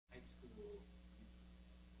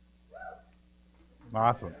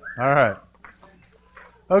Awesome. All right.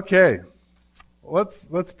 Okay.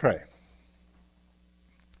 Let's pray.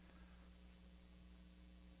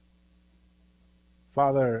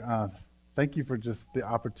 Father, thank you for just the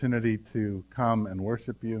opportunity to come and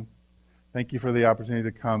worship you. Thank you for the opportunity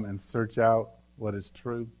to come and search out what is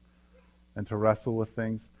true and to wrestle with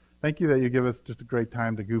things. Thank you that you give us just a great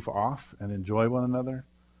time to goof off and enjoy one another.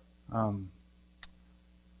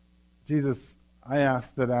 Jesus, I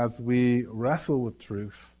ask that as we wrestle with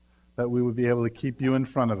truth, that we would be able to keep you in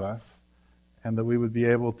front of us, and that we would be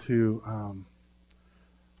able to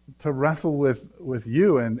wrestle with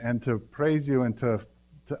you and to praise you and to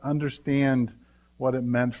understand what it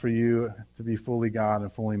meant for you to be fully God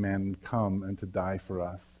and fully man and come and to die for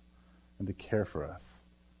us and to care for us.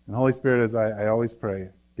 And Holy Spirit, as I always pray,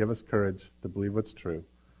 give us courage to believe what's true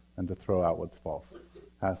and to throw out what's false.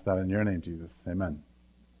 I ask that in your name, Jesus. Amen.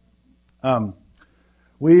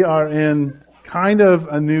 We are in kind of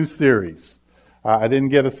a new series. I didn't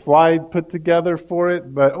get a slide put together for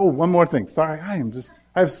it, but one more thing. Sorry, I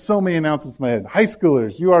have so many announcements in my head. High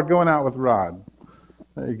schoolers, you are going out with Rod.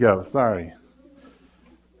 There you go. Sorry.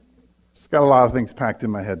 Just got a lot of things packed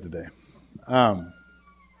in my head today.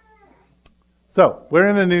 So, we're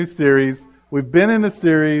in a new series. We've been in a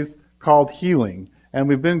series called Healing, and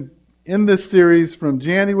we've been in this series from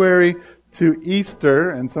January to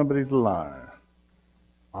Easter, and somebody's alive.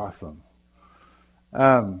 Awesome.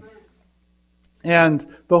 And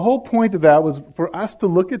the whole point of that was for us to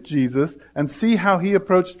look at Jesus and see how he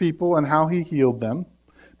approached people and how he healed them.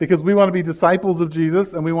 Because we want to be disciples of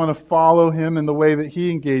Jesus and we want to follow him in the way that he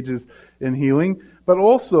engages in healing, but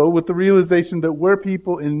also with the realization that we're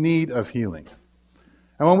people in need of healing.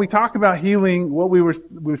 And when we talk about healing, what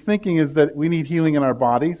we're thinking is that we need healing in our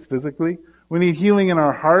bodies physically. We need healing in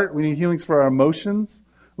our heart. We need healings for our emotions.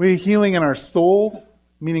 We need healing in our soul,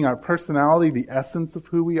 meaning our personality, the essence of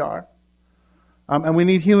who we are. And we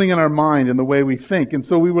need healing in our mind and the way we think. And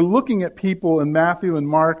so we were looking at people in Matthew and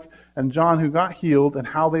Mark and John who got healed and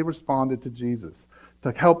how they responded to Jesus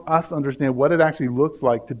to help us understand what it actually looks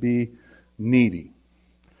like to be needy.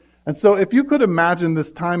 And so if you could imagine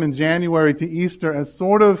this time in January to Easter as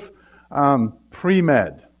sort of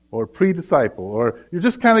pre-med or pre-disciple, or you're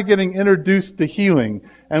just kind of getting introduced to healing,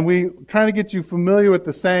 and we trying to get you familiar with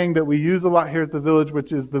the saying that we use a lot here at the Village,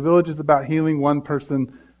 which is the Village is about healing one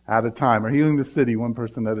person at a time, or healing the city one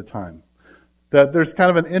person at a time. That there's kind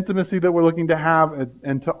of an intimacy that we're looking to have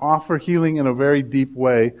and to offer healing in a very deep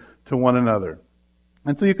way to one another.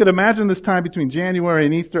 And so you could imagine this time between January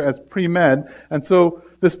and Easter as pre-med. And so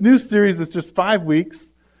this new series is just 5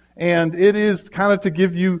 weeks, and it is kind of to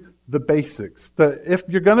give you the basics. That if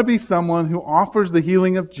you're going to be someone who offers the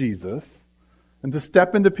healing of Jesus and to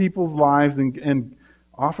step into people's lives and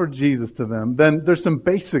offer Jesus to them, then there's some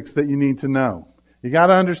basics that you need to know. You got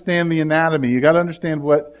to understand the anatomy. You got to understand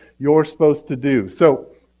what you're supposed to do.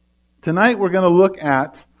 So tonight we're going to look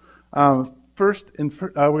at we're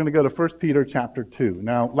going to go to 1 Peter chapter 2.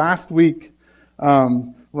 Now, last week,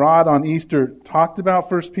 Rod on Easter talked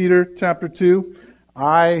about 1 Peter chapter 2.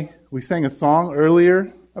 We sang a song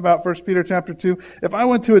earlier about 1 Peter chapter 2. If I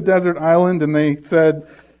went to a desert island and they said,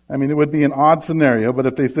 it would be an odd scenario, but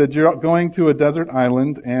if they said, you're going to a desert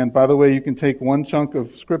island, and by the way, you can take one chunk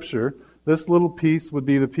of Scripture, this little piece would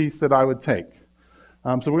be the piece that I would take.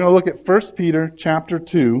 So we're going to look at 1 Peter chapter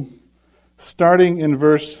 2, starting in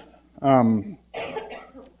verse,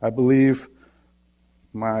 I believe,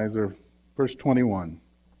 my eyes are verse 21.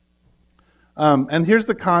 And here's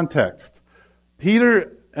the context.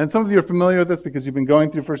 Peter, and some of you are familiar with this because you've been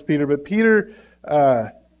going through 1 Peter, but Peter,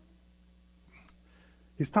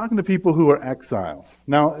 he's talking to people who are exiles.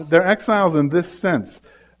 Now, they're exiles in this sense.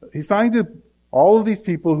 He's talking to all of these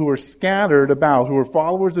people who are scattered about, who are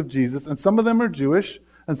followers of Jesus, and some of them are Jewish,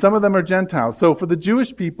 and some of them are Gentiles. So for the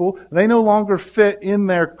Jewish people, they no longer fit in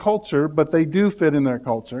their culture, but they do fit in their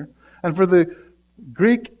culture. And for the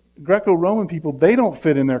Greco-Roman people, they don't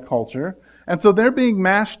fit in their culture. And so they're being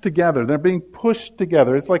mashed together. They're being pushed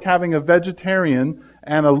together. It's like having a vegetarian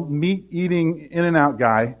and a meat-eating In-N-Out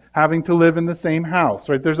guy having to live in the same house,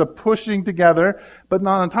 right? There's a pushing together, but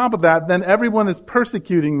not on top of that, then everyone is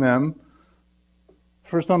persecuting them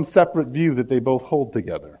for some separate view that they both hold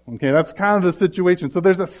together. Okay, that's kind of the situation. So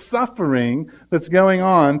there's a suffering that's going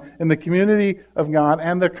on in the community of God,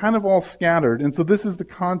 and they're kind of all scattered. And so this is the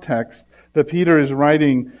context that Peter is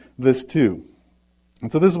writing this to.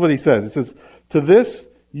 And so this is what he says. He says, "To this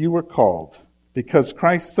you were called, because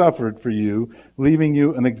Christ suffered for you, leaving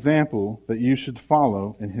you an example that you should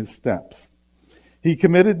follow in his steps. He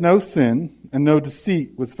committed no sin, and no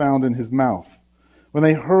deceit was found in his mouth. When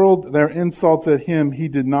they hurled their insults at him, he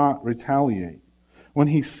did not retaliate. When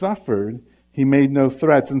he suffered, he made no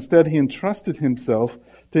threats. Instead, he entrusted himself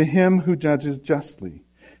to him who judges justly.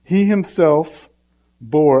 He himself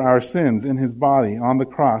bore our sins in his body on the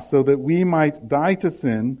cross so that we might die to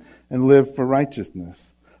sin and live for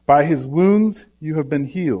righteousness. By his wounds you have been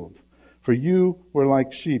healed, for you were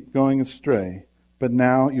like sheep going astray, but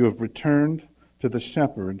now you have returned to the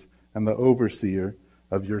shepherd and the overseer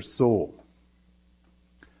of your soul.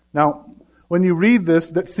 Now, when you read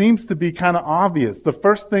this, that seems to be kind of obvious. The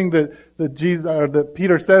first thing that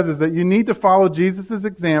Peter says is that you need to follow Jesus'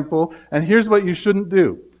 example, and here's what you shouldn't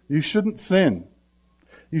do. You shouldn't sin.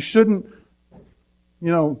 You shouldn't,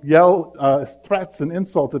 yell threats and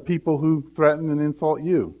insults at people who threaten and insult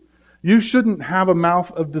you. You shouldn't have a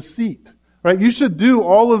mouth of deceit, right? You should do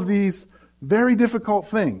all of these very difficult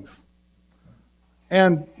things.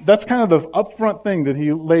 And that's kind of the upfront thing that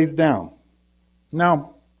he lays down.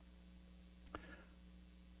 Now,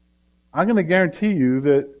 I'm going to guarantee you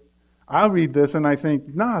that I'll read this and I think,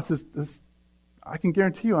 I can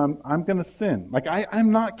guarantee you I'm going to sin. Like,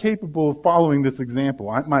 I'm not capable of following this example.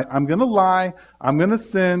 I'm going to lie, I'm going to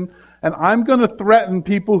sin, and I'm going to threaten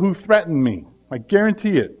people who threaten me. I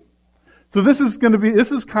guarantee it. So this is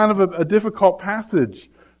kind of a difficult passage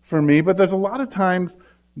for me, but there's a lot of times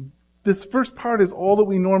this first part is all that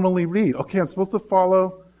we normally read. Okay, I'm supposed to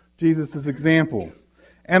follow Jesus' example.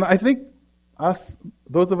 And I think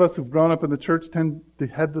those of us who've grown up in the church tend to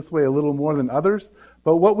head this way a little more than others.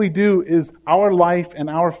 But what we do is our life and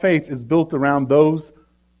our faith is built around those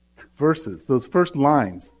verses, those first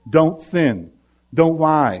lines. Don't sin. Don't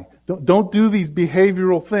lie. Don't do these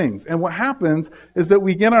behavioral things. And what happens is that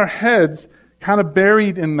we get our heads kind of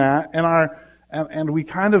buried in that, and we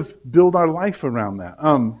kind of build our life around that.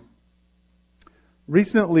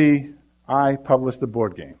 Recently, I published a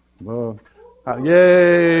board game. Whoa.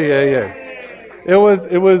 Yay. It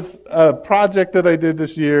was a project that I did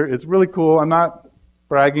this year. It's really cool. I'm not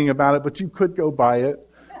bragging about it, but you could go buy it.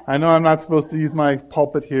 I know I'm not supposed to use my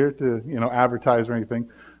pulpit here to, advertise or anything.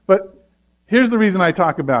 But here's the reason I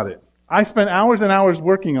talk about it. I spent hours and hours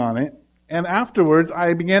working on it, and afterwards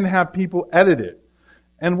I began to have people edit it.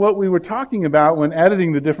 And what we were talking about when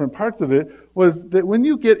editing the different parts of it was that when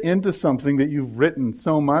you get into something that you've written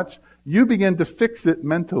so much, you begin to fix it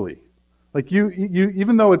mentally. Like you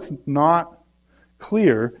even though it's not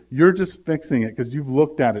clear, you're just fixing it because you've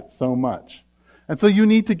looked at it so much. And so you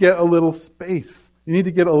need to get a little space. You need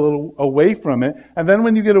to get a little away from it. And then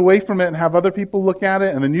when you get away from it and have other people look at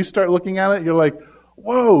it, and then you start looking at it, you're like,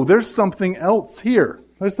 whoa, there's something else here.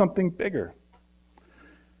 There's something bigger.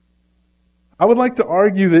 I would like to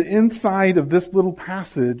argue that inside of this little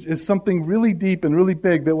passage is something really deep and really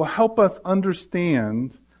big that will help us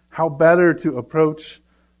understand how better to approach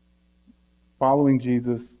following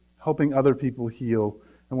Jesus, helping other people heal,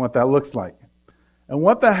 and what that looks like. And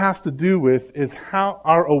what that has to do with is how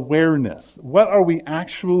our awareness, what are we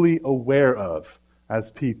actually aware of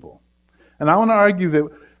as people? And I want to argue that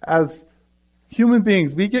as human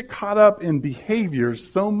beings, we get caught up in behaviors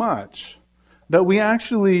so much that we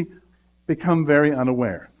actually become very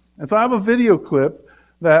unaware. And so I have a video clip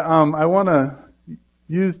that I want to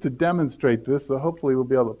use to demonstrate this, so hopefully we'll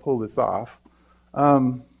be able to pull this off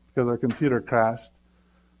because our computer crashed.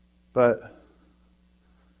 But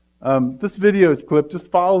this video clip,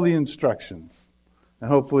 just follow the instructions, and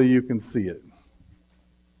hopefully you can see it.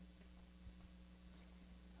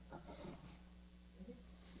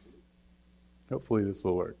 Hopefully this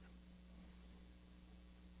will work.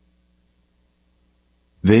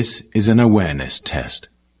 This is an awareness test.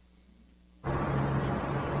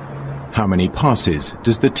 How many passes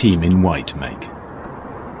does the team in white make?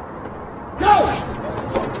 Go!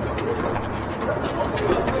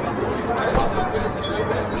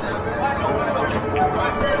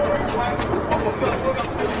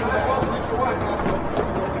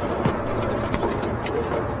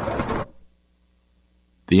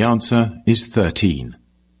 The answer is 13.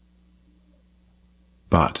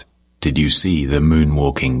 But did you see the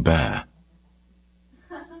moonwalking bear?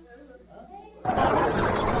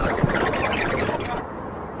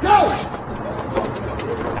 Go!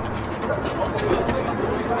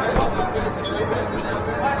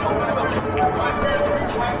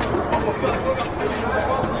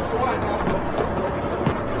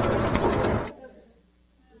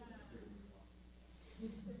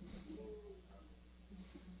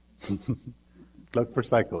 Look for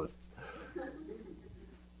cyclists.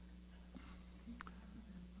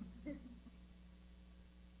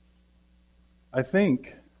 I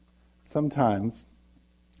think sometimes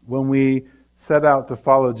when we set out to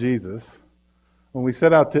follow Jesus, when we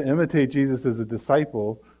set out to imitate Jesus as a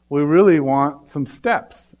disciple, We really want some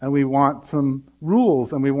steps, and we want some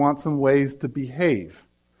rules, and we want some ways to behave.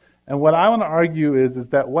 And what I want to argue is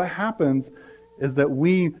that what happens is that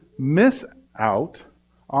we miss out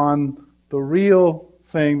on the real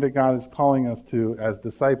thing that God is calling us to as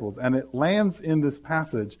disciples. And it lands in this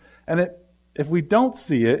passage. And if we don't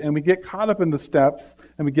see it, and we get caught up in the steps,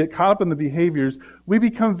 and we get caught up in the behaviors, we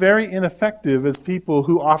become very ineffective as people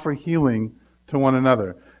who offer healing to one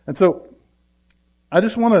another. And so, I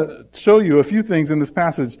just want to show you a few things in this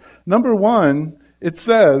passage. Number one, it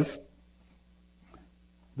says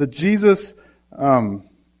that Jesus when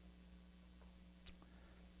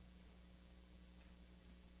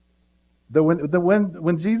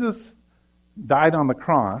Jesus died on the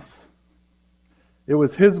cross, it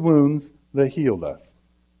was his wounds that healed us.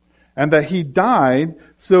 And that he died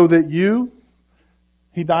so that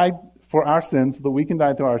he died for our sins, so that we can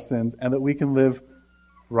die to our sins, and that we can live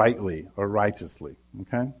rightly or righteously.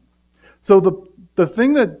 Okay? So the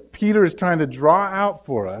thing that Peter is trying to draw out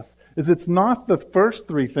for us is it's not the first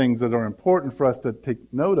three things that are important for us to take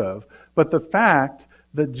note of, but the fact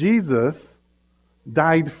that Jesus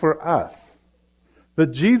died for us.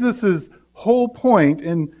 That Jesus' whole point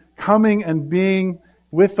in coming and being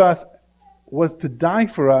with us was to die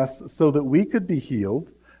for us so that we could be healed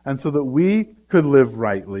and so that we could live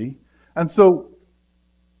rightly. And so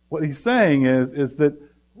what he's saying is that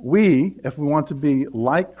we, if we want to be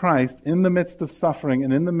like Christ in the midst of suffering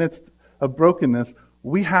and in the midst of brokenness,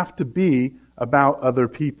 we have to be about other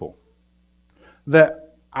people.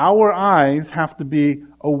 That our eyes have to be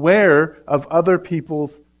aware of other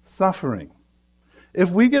people's suffering. If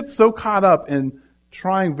we get so caught up in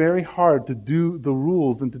trying very hard to do the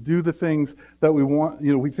rules and to do the things that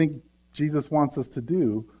we think Jesus wants us to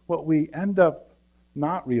do, what we end up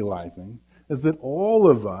not realizing is that all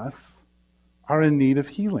of us are in need of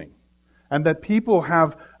healing. And that people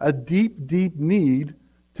have a deep, deep need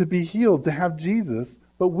to be healed, to have Jesus,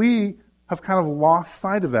 but we have kind of lost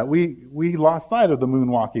sight of that. We lost sight of the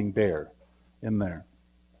moonwalking bear in there.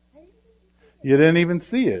 You didn't even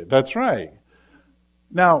see it. That's right.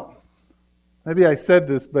 Now, maybe I said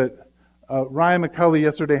this, but Ryan McCulley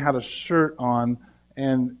yesterday had a shirt on,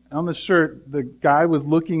 and on the shirt, the guy was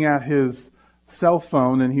looking at his cell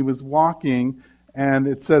phone, and he was walking, and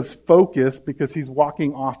it says focus because he's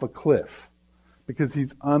walking off a cliff, because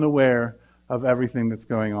he's unaware of everything that's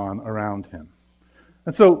going on around him.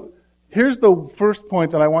 And so here's the first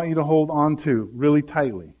point that I want you to hold on to really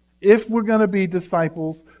tightly. If we're going to be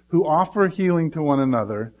disciples who offer healing to one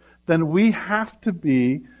another, then we have to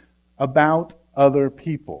be about other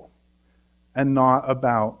people and not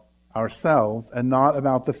about ourselves and not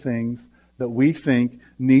about the things that we think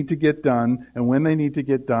need to get done and when they need to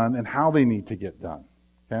get done and how they need to get done.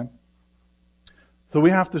 Okay? So we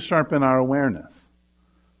have to sharpen our awareness.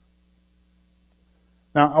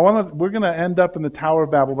 Now, we're going to end up in the Tower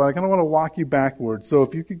of Babel, but I kind of want to walk you backwards. So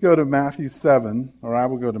if you could go to Matthew 7, or I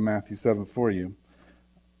will go to Matthew 7 for you.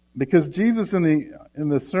 Because Jesus in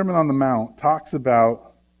the Sermon on the Mount talks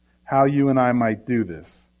about how you and I might do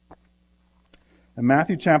this. In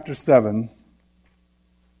Matthew chapter 7,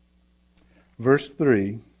 verse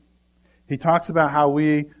 3, he talks about how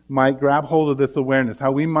we might grab hold of this awareness,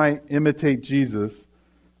 how we might imitate Jesus.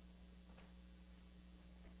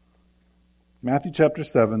 Matthew chapter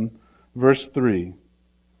 7, verse 3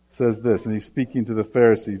 says this, and he's speaking to the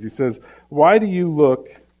Pharisees. He says, "Why do you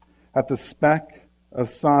look at the speck of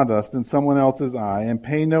sawdust in someone else's eye and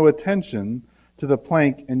pay no attention to the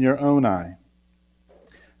plank in your own eye?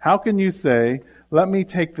 How can you say, 'Let me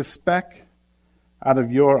take the speck out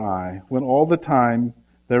of your eye,' when all the time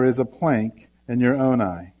there is a plank in your own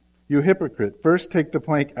eye? You hypocrite, first take the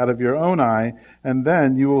plank out of your own eye, and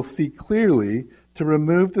then you will see clearly to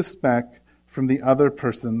remove the speck from the other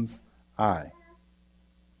person's eye."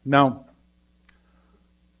 Now,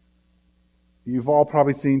 you've all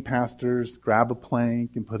probably seen pastors grab a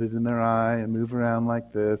plank and put it in their eye and move around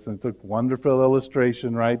like this. And it's a wonderful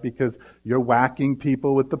illustration, right? Because you're whacking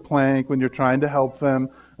people with the plank when you're trying to help them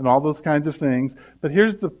and all those kinds of things. But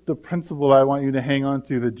here's the principle I want you to hang on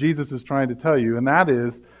to that Jesus is trying to tell you, and that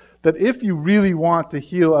is that if you really want to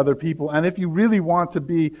heal other people, and if you really want to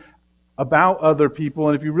be about other people,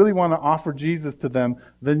 and if you really want to offer Jesus to them,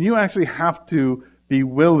 then you actually have to be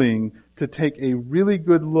willing to take a really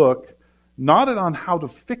good look, not on how to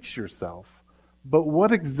fix yourself, but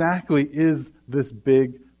what exactly is this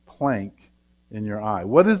big plank in your eye?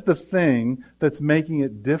 What is the thing that's making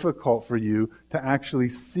it difficult for you to actually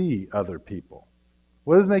see other people?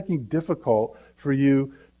 What is making it difficult for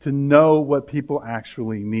you to know what people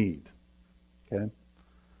actually need? Okay.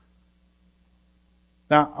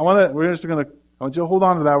 Now, we're just going to I want you to hold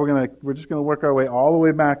on to that. We're just going to work our way all the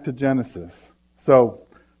way back to Genesis. So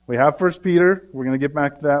we have 1 Peter. We're going to get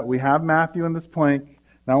back to that. We have Matthew in this plank.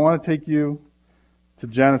 Now I want to take you to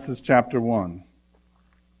Genesis chapter 1.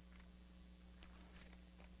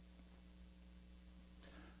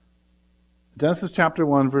 Genesis chapter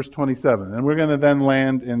 1, verse 27. And we're going to then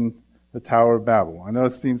land in the Tower of Babel. I know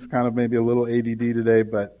it seems kind of maybe a little ADD today,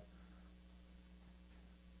 but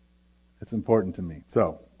it's important to me.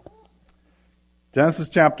 So, Genesis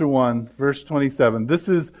chapter 1, verse 27. This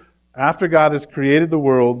is after God has created the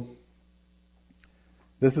world.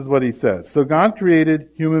 This is what he says. So God created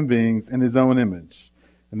human beings in his own image.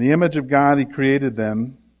 In the image of God he created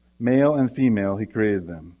them. Male and female he created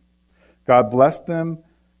them. God blessed them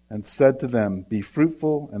and said to them, be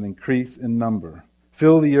fruitful and increase in number.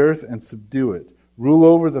 Fill the earth and subdue it. Rule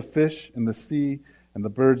over the fish in the sea and the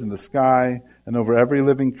birds in the sky and over every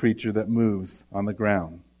living creature that moves on the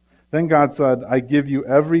ground. Then God said, I give you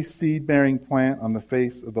every seed-bearing plant on the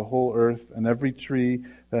face of the whole earth and every tree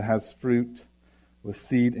that has fruit with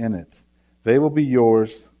seed in it. They will be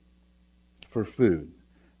yours for food.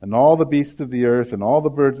 And all the beasts of the earth and all the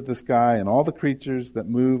birds of the sky and all the creatures that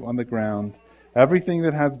move on the ground, everything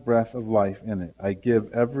that has breath of life in it, I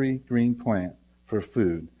give every green plant for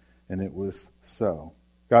food. And it was so.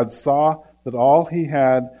 God saw that all he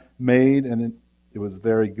had made, and it was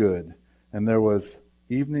very good. And there was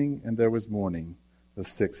evening and there was morning, the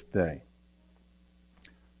sixth day.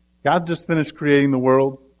 God just finished creating the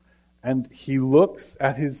world, and he looks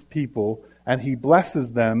at his people, and he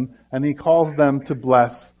blesses them, and he calls them to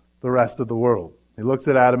bless the rest of the world. He looks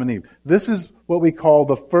at Adam and Eve. This is what we call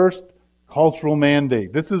the first cultural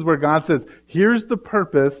mandate. This is where God says, here's the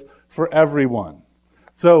purpose for everyone.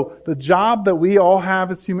 So the job that we all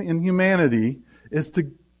have as in humanity is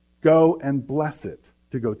to go and bless it,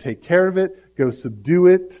 to go take care of it, go subdue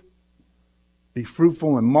it, be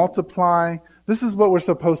fruitful and multiply. This is what we're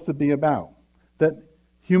supposed to be about. That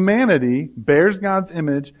humanity bears God's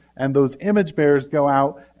image, and those image bearers go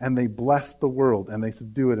out and they bless the world and they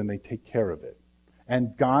subdue it and they take care of it.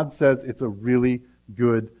 And God says it's a really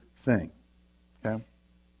good thing. Okay?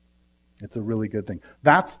 It's a really good thing.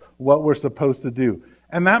 That's what we're supposed to do.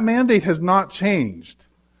 And that mandate has not changed.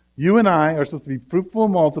 You and I are supposed to be fruitful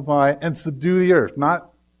and multiply and subdue the earth. Not,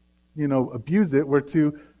 abuse it. We're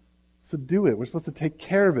to subdue it. We're supposed to take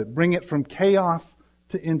care of it. Bring it from chaos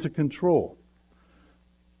to into control.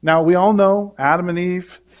 Now, we all know Adam and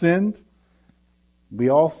Eve sinned. We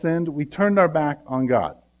all sinned. We turned our back on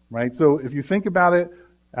God, right? So if you think about it,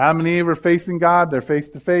 Adam and Eve are facing God. They're face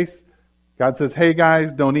to face. God says, hey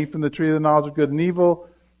guys, don't eat from the tree of the knowledge of good and evil.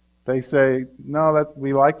 They say, no,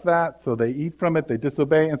 we like that. So they eat from it. They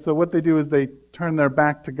disobey. And so what they do is they turn their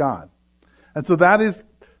back to God. And so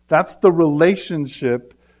that's the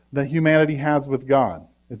relationship that humanity has with God.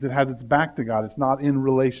 It has its back to God. It's not in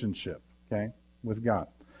relationship, okay, with God.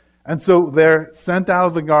 And so they're sent out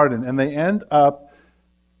of the garden, and they end up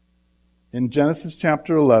in Genesis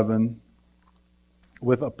chapter 11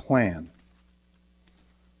 with a plan.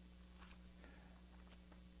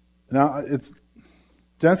 Now, it's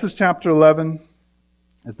Genesis chapter 11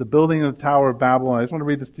 is the building of the Tower of Babel, and I just want to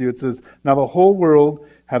read this to you. It says, now the whole world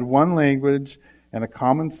had one language and a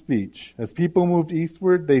common speech. As people moved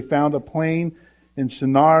eastward, they found a plain in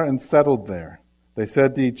Shinar and settled there. They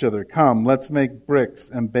said to each other, come, let's make bricks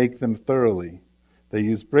and bake them thoroughly. They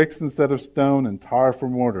used bricks instead of stone and tar for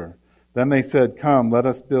mortar. Then they said, come, let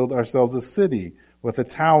us build ourselves a city with a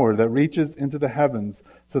tower that reaches into the heavens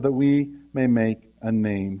so that we may make a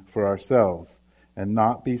name for ourselves and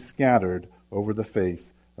not be scattered over the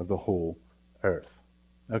face of the whole earth.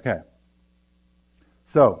 Okay.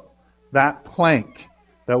 So, that plank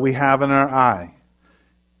that we have in our eye,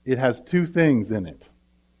 it has two things in it.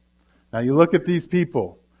 Now you look at these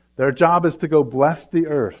people. Their job is to go bless the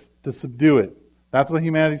earth, to subdue it. That's what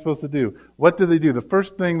humanity's supposed to do. What do? The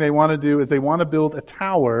first thing they want to do is they want to build a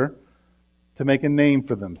tower to make a name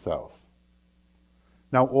for themselves.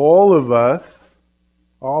 Now all of us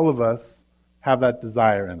have that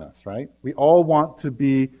desire in us, right? We all want to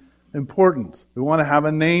be important. We want to have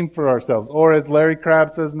a name for ourselves. Or as Larry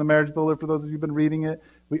Crabb says in The Marriage Builder, for those of you who've been reading it,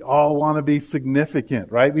 we all want to be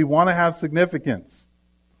significant, right? We want to have significance.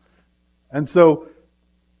 And so,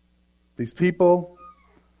 these people,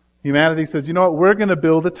 humanity says, you know what, we're going to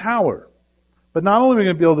build a tower. But not only are we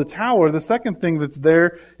going to build a tower, the second thing that's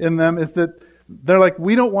there in them is that they're like,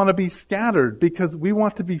 we don't want to be scattered because we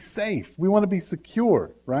want to be safe. We want to be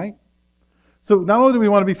secure, right? So not only do we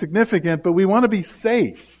want to be significant, but we want to be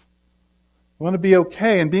safe. We want to be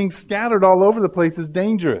okay. And being scattered all over the place is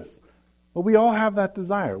dangerous. But we all have that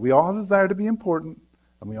desire. We all have a desire to be important.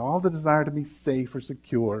 And we all desire to be safe or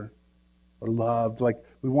secure or loved. Like,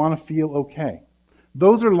 we want to feel okay.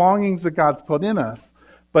 Those are longings that God's put in us.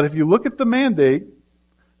 But if you look at the mandate,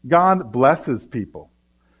 God blesses people.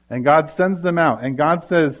 And God sends them out. And God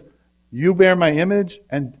says, you bear my image,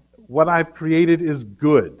 and what I've created is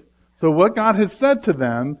good. So what God has said to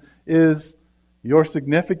them is, your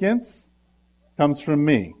significance comes from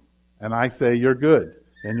me. And I say, you're good,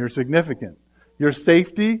 and you're significant. Your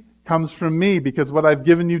safety comes from me, because what I've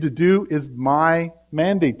given you to do is my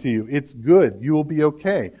mandate to you. It's good. You will be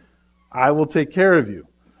okay. I will take care of you.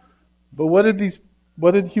 But what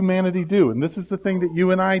did humanity do? And this is the thing that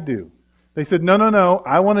you and I do. They said, no,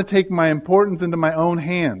 I want to take my importance into my own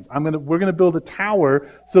hands. We're going to build a tower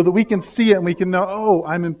so that we can see it and we can know, oh,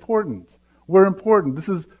 I'm important. We're important. This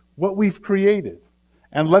is what we've created.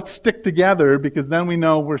 And let's stick together, because then we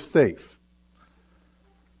know we're safe.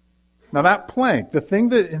 Now that plank, the thing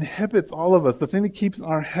that inhibits all of us, the thing that keeps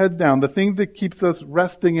our head down, the thing that keeps us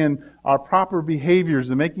resting in our proper behaviors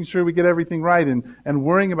and making sure we get everything right and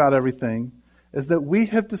worrying about everything, is that we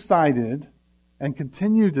have decided and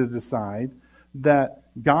continue to decide that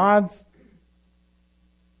God's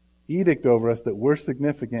edict over us that we're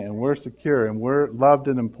significant and we're secure and we're loved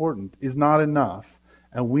and important is not enough,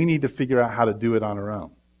 and we need to figure out how to do it on our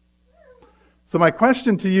own. So my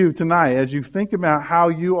question to you tonight, as you think about how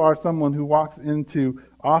you are someone who walks into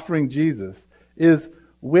offering Jesus, is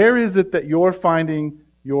where is it that you're finding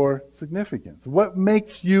your significance? What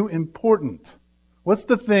makes you important? What's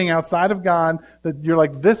the thing outside of God that you're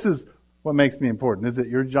like, this is what makes me important? Is it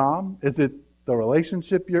your job? Is it the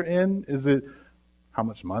relationship you're in? Is it how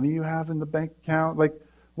much money you have in the bank account? Like,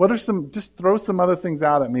 what are just throw some other things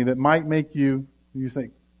out at me that might make you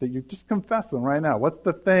think that you just confess them right now. What's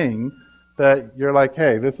the thing that you're like,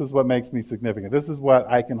 hey, this is what makes me significant. This is what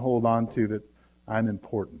I can hold on to, that I'm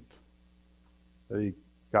important. Have you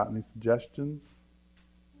got any suggestions?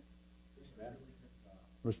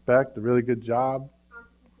 Respect, a really good job.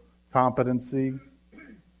 Competency.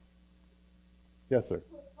 Yes, sir.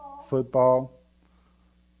 Football.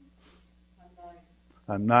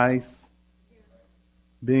 I'm nice.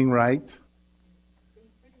 Being right.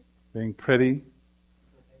 Being pretty.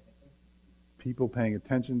 People paying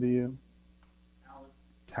attention to you.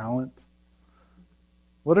 Talent.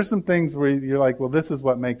 What are some things where you're like, well, this is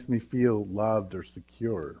what makes me feel loved or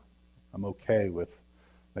secure? I'm okay with,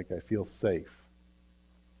 like, I feel safe.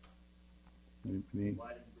 It's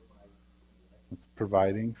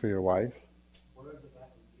providing for your wife.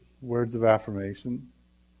 Words of affirmation.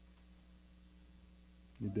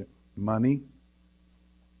 You do. Money.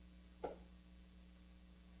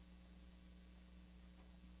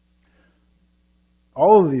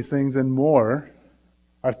 All of these things and more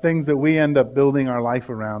are things that we end up building our life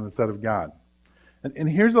around instead of God. And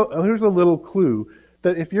here's a little clue,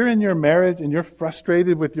 that if you're in your marriage and you're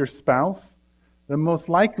frustrated with your spouse, then most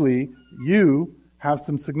likely you have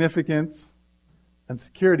some significance and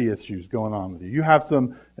security issues going on with you. You have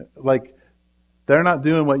some, like, they're not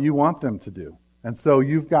doing what you want them to do. And so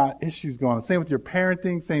you've got issues going on. Same with your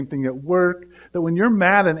parenting, same thing at work. That when you're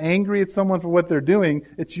mad and angry at someone for what they're doing,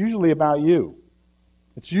 it's usually about you.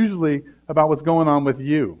 It's usually about what's going on with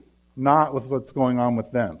you, not with what's going on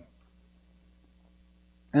with them.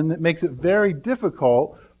 And it makes it very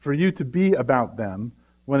difficult for you to be about them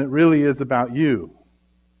when it really is about you.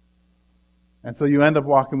 And so you end up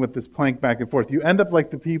walking with this plank back and forth. You end up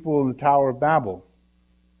like the people in the Tower of Babel.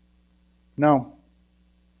 No.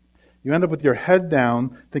 You end up with your head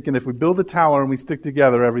down, thinking if we build a tower and we stick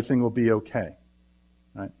together, everything will be okay.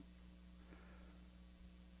 Right?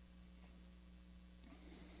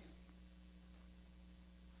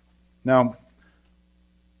 Now,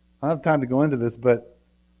 I don't have time to go into this, but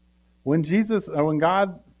when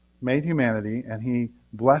God made humanity and He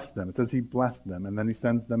blessed them, it says He blessed them and then He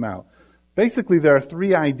sends them out. Basically, there are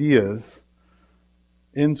three ideas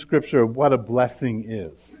in Scripture of what a blessing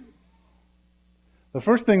is. The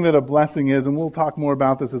first thing that a blessing is, and we'll talk more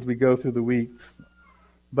about this as we go through the weeks,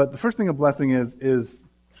 but the first thing a blessing is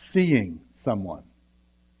seeing someone.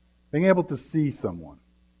 Being able to see someone.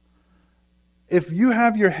 If you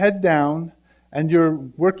have your head down and you're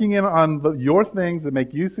working in on your things that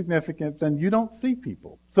make you significant, then you don't see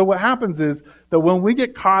people. So what happens is that when we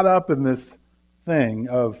get caught up in this thing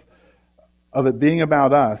of it being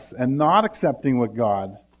about us and not accepting what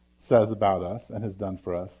God says about us and has done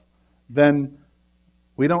for us, then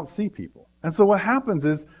we don't see people. And so what happens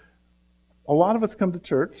is a lot of us come to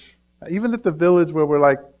church, even at the village where we're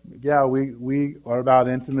like, yeah, we are about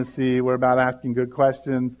intimacy, we're about asking good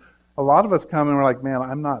questions. A lot of us come and we're like, man,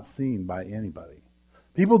 I'm not seen by anybody.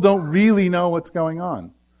 People don't really know what's going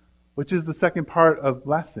on. which is the second part of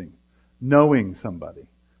blessing, knowing somebody,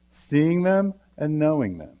 seeing them and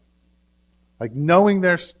knowing them. Like knowing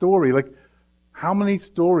their story. Like, how many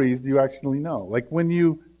stories do you actually know? Like, when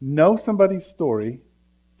you know somebody's story,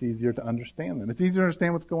 it's easier to understand them. It's easier to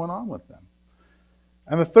understand what's going on with them.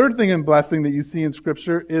 And the third thing in blessing that you see in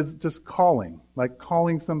Scripture is just calling. Like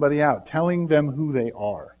calling somebody out, telling them who they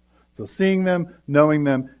are. So seeing them, knowing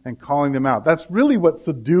them, and calling them out. That's really what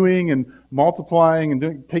subduing and multiplying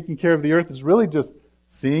and taking care of the earth is really just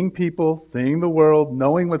seeing people, seeing the world,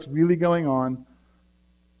 knowing what's really going on,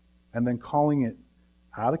 and then calling it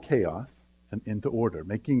out of chaos and into order,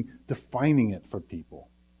 defining it for people.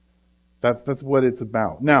 That's what it's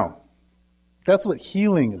about. Now, that's what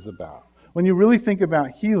healing is about. When you really think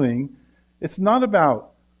about healing, it's not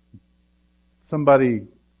about somebody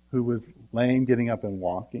who was lame getting up and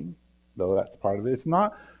walking, though that's part of it. It's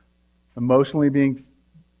not emotionally being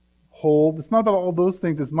whole. It's not about all those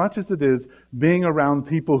things as much as it is being around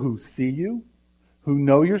people who see you, who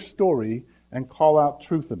know your story, and call out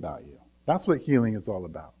truth about you. That's what healing is all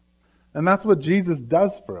about. And that's what Jesus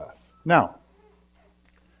does for us. Now,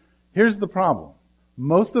 here's the problem.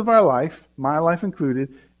 Most of our life, my life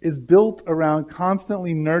included, is built around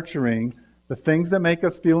constantly nurturing the things that make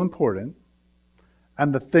us feel important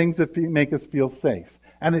and the things that make us feel safe.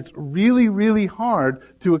 And it's really, really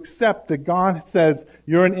hard to accept that God says,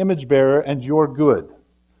 you're an image bearer and you're good.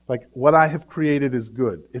 Like, what I have created is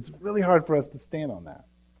good. It's really hard for us to stand on that.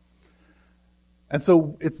 And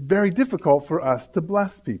so it's very difficult for us to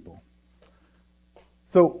bless people.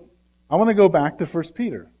 So I want to go back to 1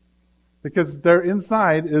 Peter, because there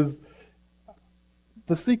inside is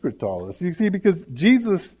the secret to all this. You see, because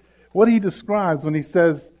Jesus, what he describes when he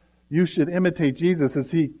says you should imitate Jesus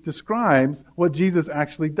is he describes what Jesus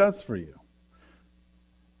actually does for you.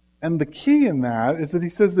 And the key in that is that he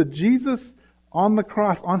says that Jesus on the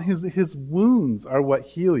cross, on his wounds are what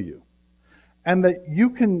heal you. And that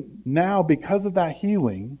you can now, because of that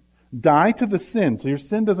healing, die to the sin. So your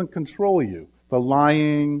sin doesn't control you. The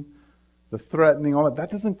lying, the threatening, all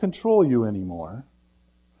that doesn't control you anymore.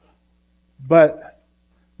 But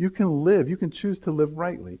you can choose to live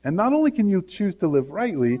rightly. And not only can you choose to live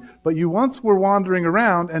rightly, but you once were wandering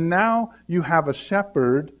around, and now you have a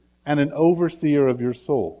shepherd and an overseer of your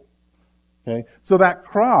soul. Okay? So that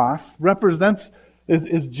cross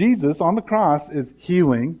is Jesus on the cross is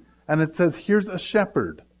healing, and it says, here's a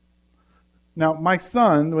shepherd. Now, my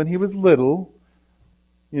son, when he was little,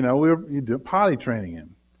 you do potty training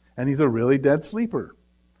him, and he's a really dead sleeper.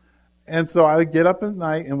 And so I would get up at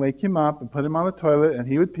night and wake him up and put him on the toilet, and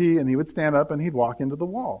he would pee, and he would stand up, and he'd walk into the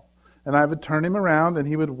wall. And I would turn him around, and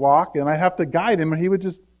he would walk, and I'd have to guide him, or he would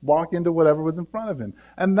just walk into whatever was in front of him.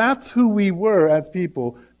 And that's who we were as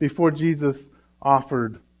people before Jesus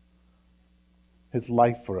offered his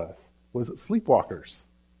life for us. Was it sleepwalkers?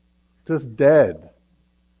 Just dead.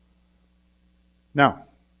 Now,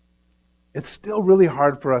 it's still really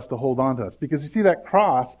hard for us to hold on to us, because you see that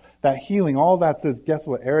cross, that healing, all that says, guess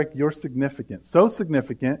what, Eric, you're significant. So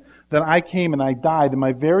significant that I came and I died, and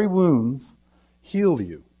my very wounds healed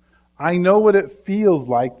you. I know what it feels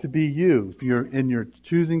like to be you if you're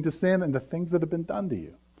choosing to sin and the things that have been done to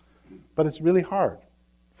you. But it's really hard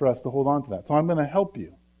for us to hold on to that. So I'm going to help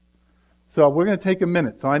you. So we're going to take a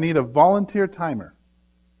minute. So I need a volunteer timer.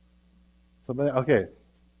 Okay.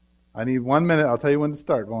 I need 1 minute. I'll tell you when to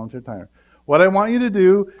start. Volunteer timer. What I want you to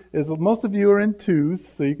do is, most of you are in twos,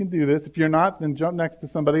 so you can do this. If you're not, then jump next to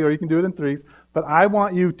somebody, or you can do it in threes. But I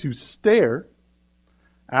want you to stare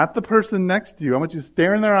at the person next to you. I want you to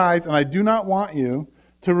stare in their eyes, and I do not want you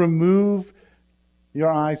to remove your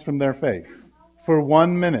eyes from their face for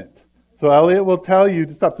 1 minute. So Elliot will tell you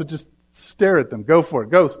to stop. So just stare at them. Go for it.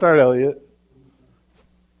 Go. Start, Elliot.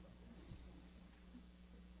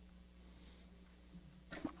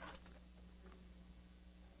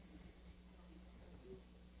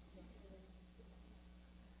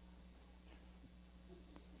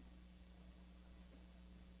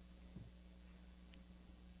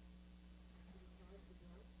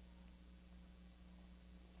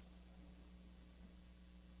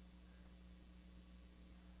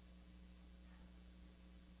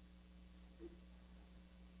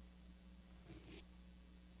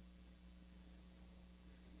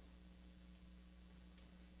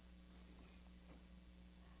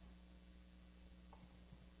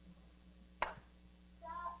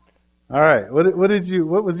 All right.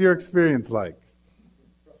 What was your experience like?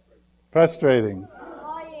 Frustrating.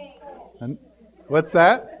 And what's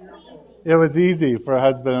that? It was easy for a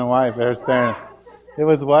husband and wife. They're staring. It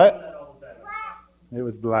was what? It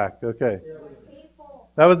was black. Okay.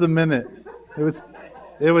 That was a minute.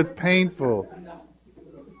 It was painful.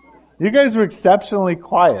 You guys were exceptionally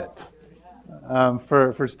quiet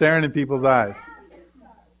for staring in people's eyes.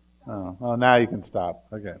 Oh, well, now you can stop.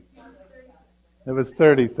 Okay. It was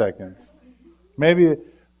 30 seconds.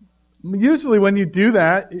 Usually when you do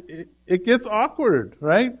that, it gets awkward,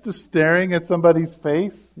 right? Just staring at somebody's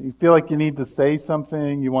face. You feel like you need to say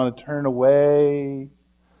something. You want to turn away.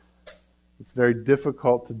 It's very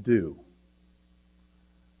difficult to do.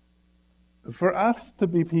 For us to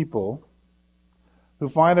be people who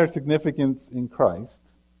find our significance in Christ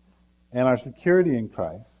and our security in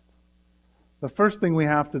Christ, the first thing we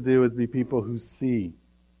have to do is be people who see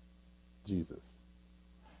Jesus.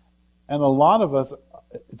 And a lot of us,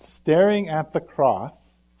 it's staring at the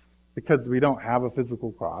cross because we don't have a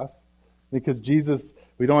physical cross, because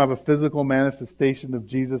we don't have a physical manifestation of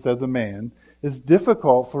Jesus as a man. It's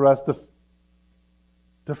difficult for us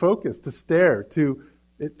to focus, to stare,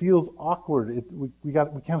 it feels awkward. We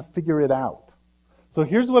kind of figure it out. So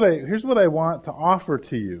here's what I want to offer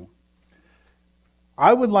to you.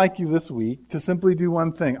 I would like you this week to simply do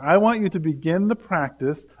one thing. I want you to begin the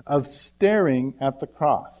practice of staring at the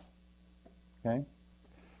cross. Okay?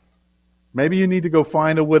 Maybe you need to go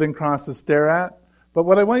find a wooden cross to stare at, but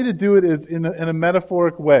what I want you to do it is in a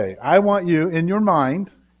metaphoric way. I want you, in your mind,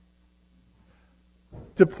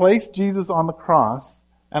 to place Jesus on the cross,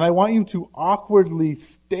 and I want you to awkwardly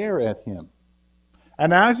stare at him.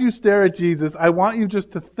 And as you stare at Jesus, I want you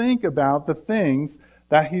just to think about the things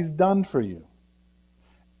that he's done for you.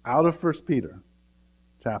 Out of 1 Peter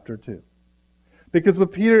chapter 2. Because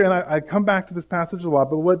what Peter, and I come back to this passage a lot,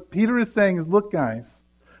 but what Peter is saying is, look guys,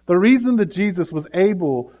 the reason that Jesus was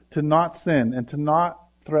able to not sin and to not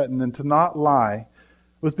threaten and to not lie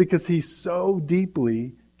was because he so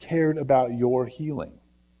deeply cared about your healing.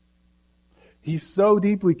 He so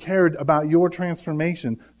deeply cared about your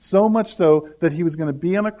transformation, so much so that he was going to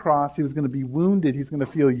be on a cross, he was going to be wounded, he's going to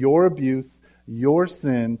feel your abuse, your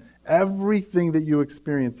sin, everything that you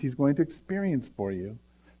experience, he's going to experience for you,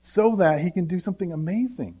 so that he can do something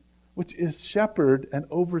amazing, which is shepherd and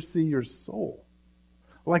oversee your soul.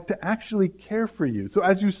 Like to actually care for you. So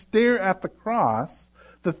as you stare at the cross,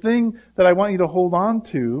 the thing that I want you to hold on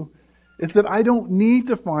to is that I don't need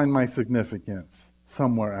to find my significance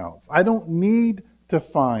somewhere else. I don't need to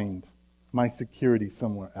find my security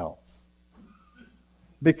somewhere else.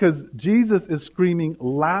 Because Jesus is screaming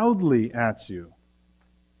loudly at you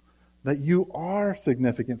that you are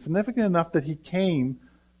significant enough that he came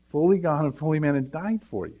fully God and fully man and died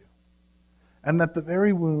for you. And that the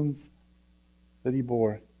very wounds that he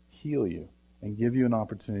bore heal you and give you an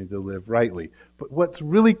opportunity to live rightly. But what's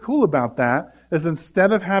really cool about that is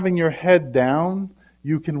instead of having your head down,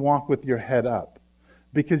 you can walk with your head up.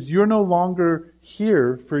 Because you're no longer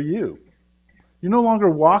here for you. You no longer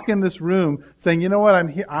walk in this room saying, you know what, I'm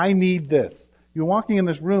here, I need this. You're walking in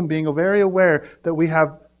this room being very aware that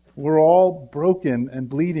we're all broken and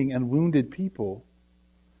bleeding and wounded people.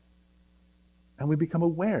 And we become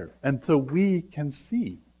aware. And so we can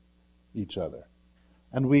see each other.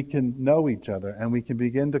 And we can know each other. And we can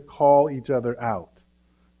begin to call each other out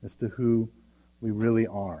as to who we really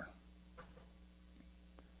are.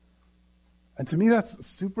 And to me, that's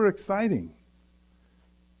super exciting.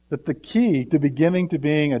 That the key to beginning to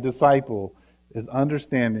being a disciple is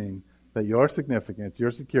understanding that your significance,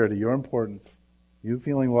 your security, your importance, you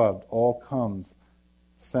feeling loved, all comes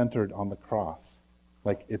centered on the cross.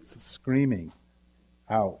 Like it's screaming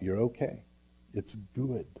out, you're okay. It's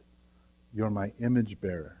good. You're my image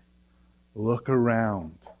bearer. Look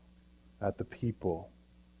around at the people.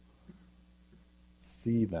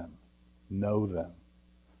 See them. Know them.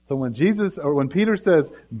 So when Peter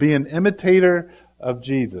says, be an imitator of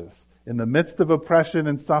Jesus, in the midst of oppression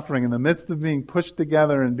and suffering, in the midst of being pushed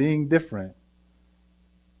together and being different,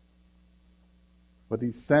 what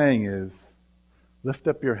he's saying is, lift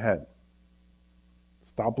up your head.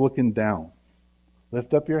 Stop looking down.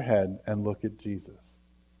 Lift up your head and look at Jesus.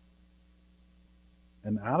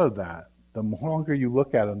 And out of that, the longer you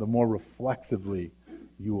look at him, the more reflexively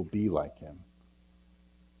you will be like him.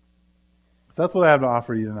 So that's what I have to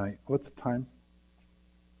offer you tonight. What's the time?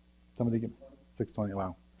 Somebody give 6:20.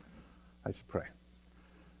 Wow. I should pray.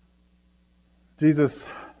 Jesus,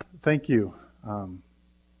 thank you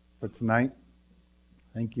for tonight.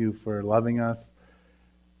 Thank you for loving us.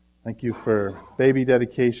 Thank you for baby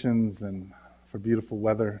dedications and for beautiful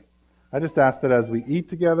weather. I just ask that as we eat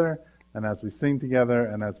together and as we sing together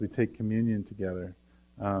and as we take communion together,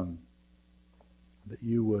 that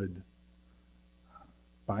you would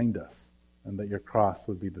bind us and that your cross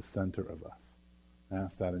would be the center of us. I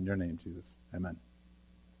ask that in your name, Jesus. Amen.